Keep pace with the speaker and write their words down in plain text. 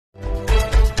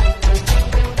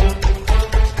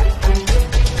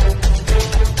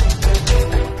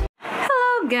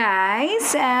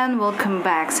and welcome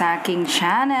back sa aking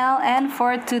channel. And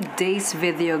for today's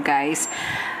video guys,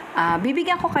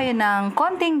 bibigyan ko kayo ng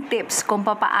konting tips kung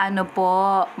paano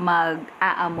po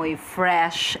mag-aamoy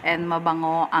fresh and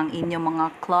mabango ang inyong mga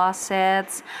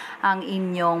closets, ang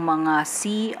inyong mga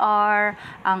CR,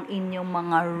 ang inyong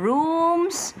mga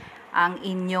rooms, ang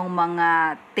inyong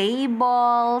mga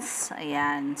tables.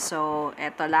 Ayan. So,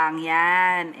 eto lang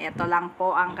yan. Eto lang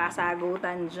po ang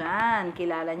kasagutan dyan.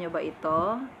 Kilala nyo ba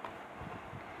ito?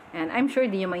 And I'm sure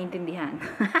di nyo maintindihan.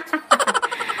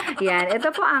 Yan.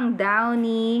 Ito po ang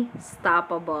Downy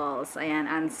Stoppables. Ayan.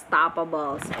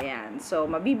 Unstoppables. Ayan. So,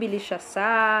 mabibili siya sa...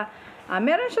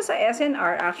 meron siya sa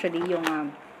SNR actually,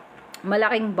 yung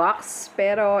malaking box.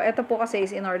 Pero, ito po kasi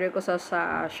is in-order ko sa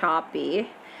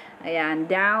Shopee. Ayan,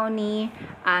 Downy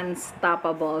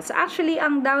Unstoppables. Actually,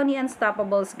 ang Downy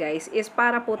Unstoppables, guys, is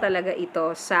para po talaga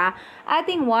ito sa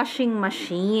ating washing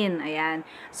machine. Ayan.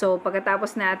 So,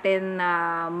 pagkatapos natin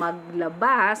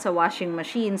maglaba sa washing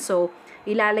machine, so,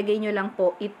 ilalagay nyo lang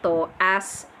po ito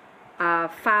as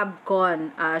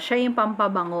Fabcon. Siya yung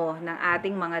pampabango ng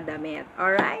ating mga damit.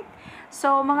 Alright?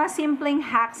 So, mga simpleng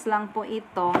hacks lang po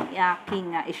ito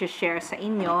aking isi-share sa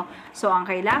inyo. So, ang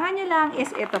kailangan nyo lang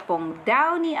is ito pong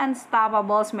Downy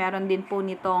Unstoppables. Meron din po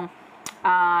nitong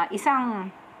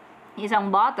isang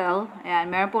bottle.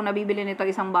 Ayan, meron pong nabibili nito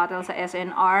isang bottle sa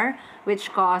SNR which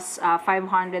costs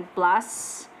 500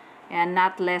 plus. Ayan,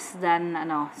 not less than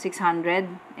 600.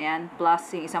 Ayan,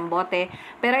 plus yung isang bote.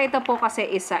 Pero ito po kasi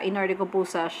is in-order ko po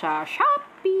sa Shopee.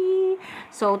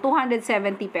 So,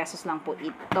 270 pesos lang po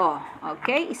ito.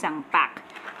 Okay? Isang pack.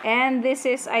 And this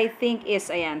is, I think,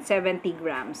 is, ayan, 70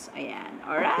 grams. Ayan.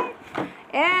 Alright?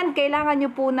 And, kailangan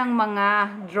nyo po ng mga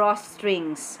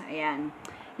drawstrings. Ayan.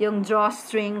 Yung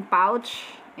drawstring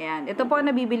pouch. Ayan. Ito po,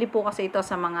 nabibili po kasi ito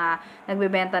sa mga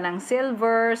nagbebenta ng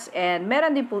silvers. And,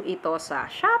 meron din po ito sa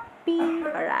Shopee.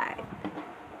 Alright.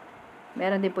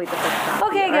 Meron din po ito sa Shopee.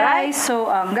 Okay, guys. So,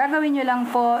 ang gagawin nyo lang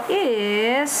po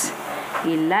is...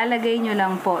 ilalagay nyo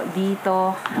lang po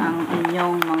dito ang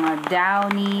inyong mga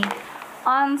Downy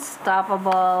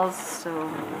Unstoppables. So,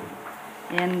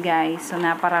 yan guys. So,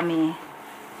 naparami.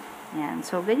 Yan.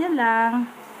 So, ganyan lang.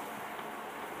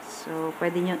 So,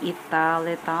 pwede nyo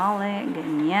itali-tali.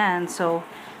 Ganyan. So,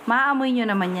 maamoy nyo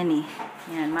naman yan eh.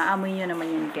 Yan. Maamoy nyo naman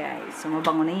yan guys. So,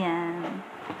 mabango na yan.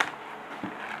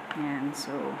 Yan.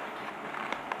 So,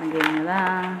 lagay nyo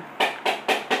lang.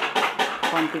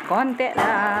 Konti-konti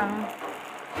lang.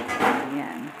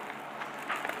 Ayan.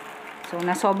 So,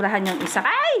 nasobrahan yung isa.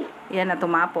 Ay! Ayan, na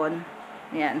tumapon.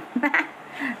 Ayan.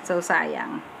 So,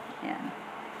 sayang. Ayan.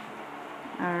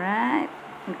 Alright.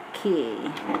 Okay.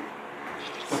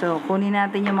 So, kunin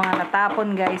natin yung mga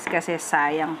natapon, guys, kasi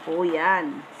sayang po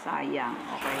yan. Sayang.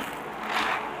 Okay.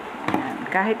 Ayan.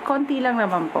 Kahit konti lang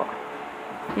naman po.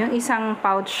 Yung isang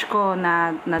pouch ko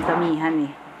na damihan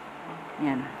eh.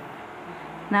 Ayan.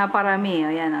 Naparami,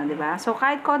 o yan, o, diba? So,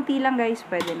 kahit konti lang, guys,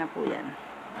 pwede na po yan.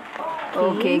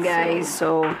 Okay, guys,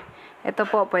 so, ito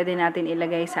po, pwede natin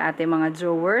ilagay sa ating mga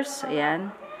drawers,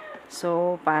 ayan.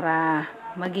 So, para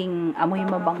maging amoy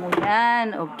mabango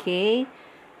yan, okay?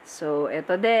 So,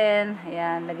 ito din,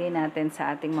 ayan, lagay natin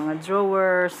sa ating mga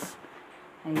drawers.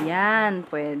 Ayan,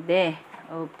 pwede.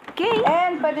 Okay.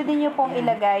 And, pwede din nyo pong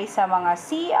ilagay sa mga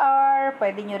CR,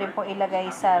 pwede nyo rin pong ilagay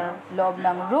sa loob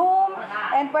ng room,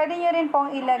 and pwede nyo rin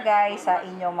pong ilagay sa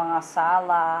inyong mga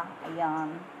sala.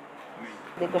 Ayan.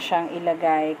 Pwede ko siyang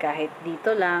ilagay kahit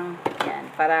dito lang. Ayan.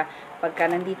 Para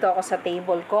pagka nandito ako sa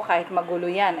table ko, kahit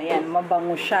magulo yan, ayan,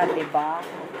 mabango siya, diba?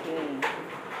 Okay.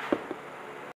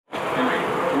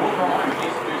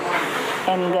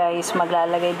 And guys,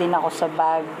 maglalagay din ako sa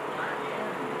bag.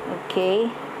 Okay.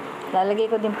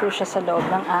 Lalagay ko din po siya sa loob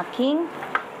ng aking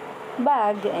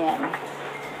bag. Ayan.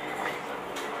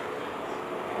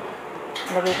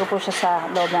 Lagay ko po siya sa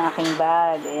loob ng aking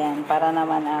bag. Ayan. Para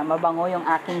naman mabango yung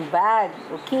aking bag.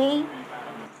 Okay?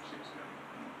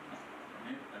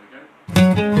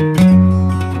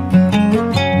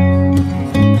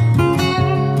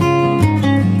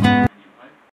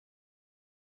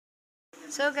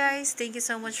 So guys, thank you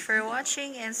so much for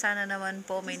watching and sana naman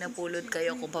po may napulot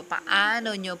kayo kung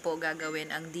paano nyo po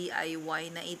gagawin ang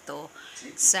DIY na ito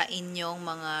sa inyong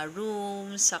mga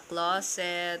rooms, sa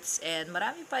closets, and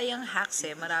marami pa yung hacks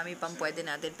eh. Marami pang pwede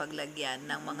natin paglagyan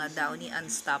ng mga Downy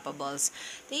Unstoppables.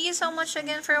 Thank you so much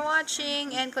again for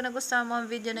watching, and kung nagustuhan mo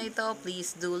ang video na ito,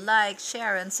 please do like,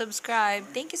 share, and subscribe.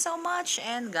 Thank you so much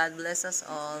and God bless us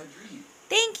all.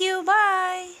 Thank you!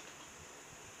 Bye!